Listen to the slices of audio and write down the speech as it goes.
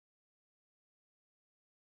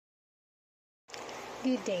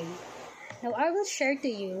Good day. Now I will share to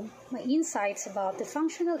you my insights about the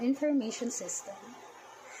functional information system.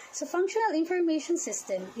 So functional information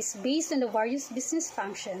system is based on the various business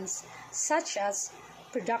functions such as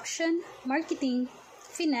production, marketing,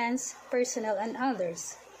 finance, personnel, and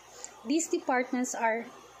others. These departments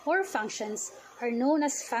or functions are known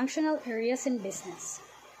as functional areas in business.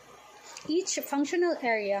 Each functional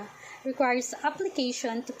area requires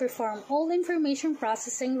application to perform all information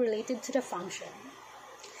processing related to the function.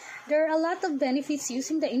 There are a lot of benefits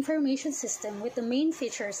using the information system, with the main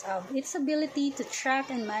features of its ability to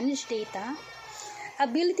track and manage data,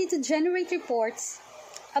 ability to generate reports,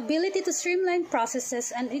 ability to streamline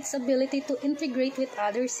processes, and its ability to integrate with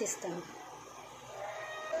other systems.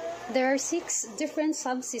 There are 6 different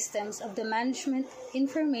subsystems of the management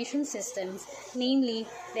information systems, namely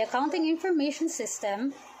the accounting information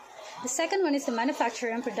system. The second one is the manufacturer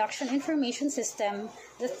and production information system.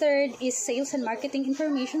 The third is sales and marketing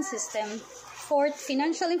information system. Fourth,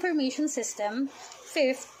 financial information system.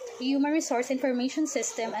 Fifth, human resource information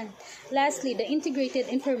system. And lastly, the integrated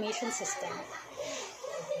information system.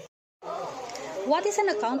 What is an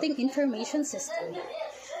accounting information system?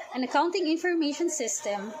 An accounting information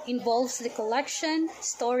system involves the collection,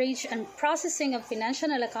 storage, and processing of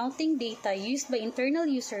financial and accounting data used by internal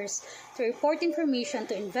users to report information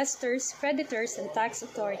to investors, creditors, and tax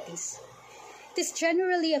authorities. It is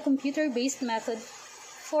generally a computer-based method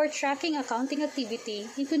for tracking accounting activity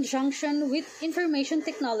in conjunction with information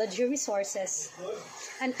technology resources.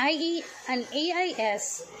 An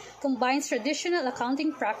AIS combines traditional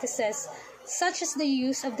accounting practices such as the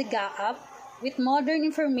use of the GAAP with modern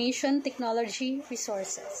information technology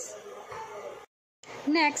resources.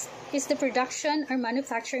 Next is the production or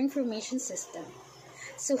manufacturing information system.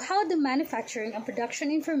 So how the manufacturing and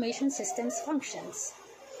production information systems functions?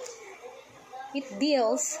 It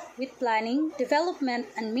deals with planning, development,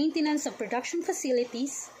 and maintenance of production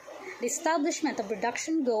facilities, the establishment of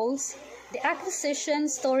production goals, the acquisition,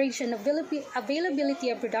 storage, and availability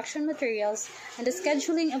of production materials, and the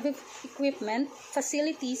scheduling of equipment,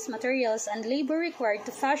 facilities, materials, and labor required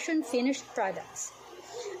to fashion finished products.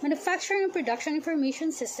 Manufacturing and production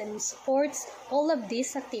information systems supports all of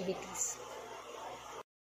these activities.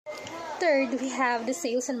 Third, we have the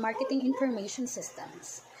sales and marketing information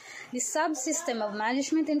systems. The subsystem of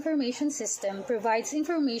management information system provides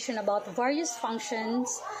information about various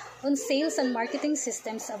functions on sales and marketing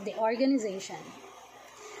systems of the organization.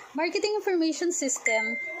 Marketing information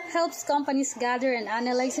system helps companies gather and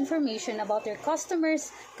analyze information about their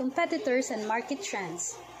customers, competitors, and market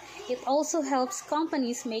trends. It also helps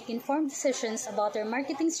companies make informed decisions about their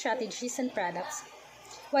marketing strategies and products.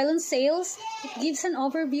 While on sales, it gives an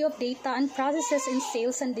overview of data and processes in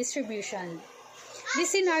sales and distribution.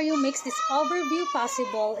 This scenario makes this overview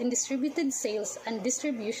possible in distributed sales and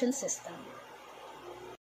distribution system.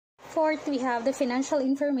 Fourth, we have the financial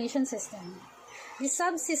information system. This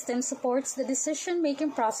subsystem supports the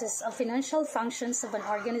decision-making process of financial functions of an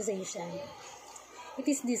organization. It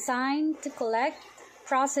is designed to collect,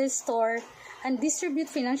 process, store, and distribute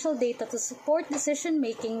financial data to support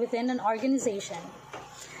decision-making within an organization.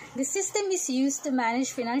 The system is used to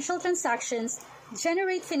manage financial transactions,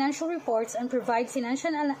 generate financial reports, and provide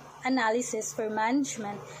financial analysis for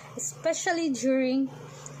management, especially during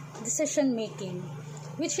decision-making,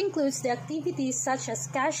 which includes the activities such as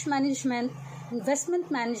cash management,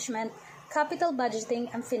 investment management, capital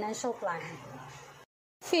budgeting, and financial planning.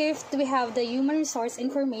 Fifth, we have the human resource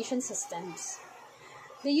information systems.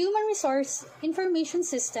 The human resource information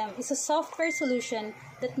system is a software solution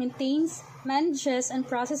that maintains, manages, and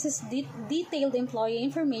processes detailed employee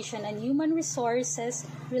information and human resources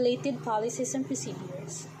related policies and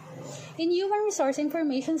procedures. In human resource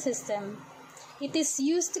information system, it is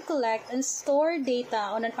used to collect and store data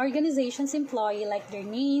on an organization's employee, like their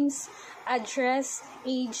names, address,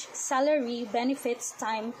 age, salary, benefits,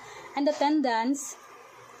 time, and attendance,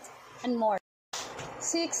 and more.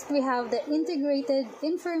 Sixth, we have the integrated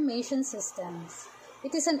information systems.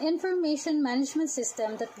 It is an information management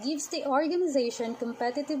system that gives the organization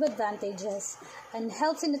competitive advantages and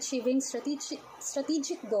helps in achieving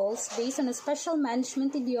strategic goals based on a special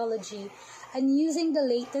management ideology and using the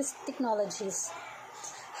latest technologies.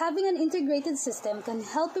 Having an integrated system can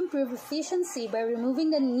help improve efficiency by removing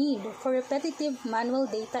the need for repetitive manual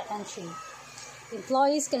data entry.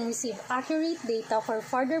 Employees can receive accurate data for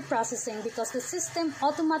further processing because the system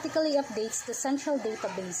automatically updates the central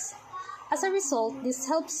database. As a result, this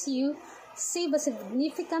helps you save a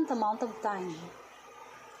significant amount of time.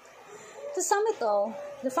 To sum it all,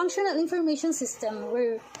 the functional information system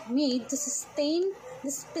were made to sustain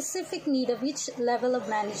the specific need of each level of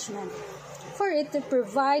management. for it to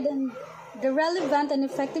provide the relevant and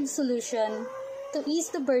effective solution to ease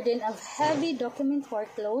the burden of heavy document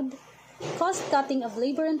workload, cost-cutting of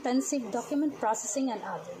labor-intensive document processing, and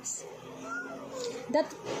others.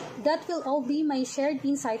 That will all be my shared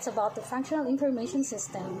insights about the functional information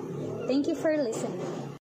system. Thank you for listening.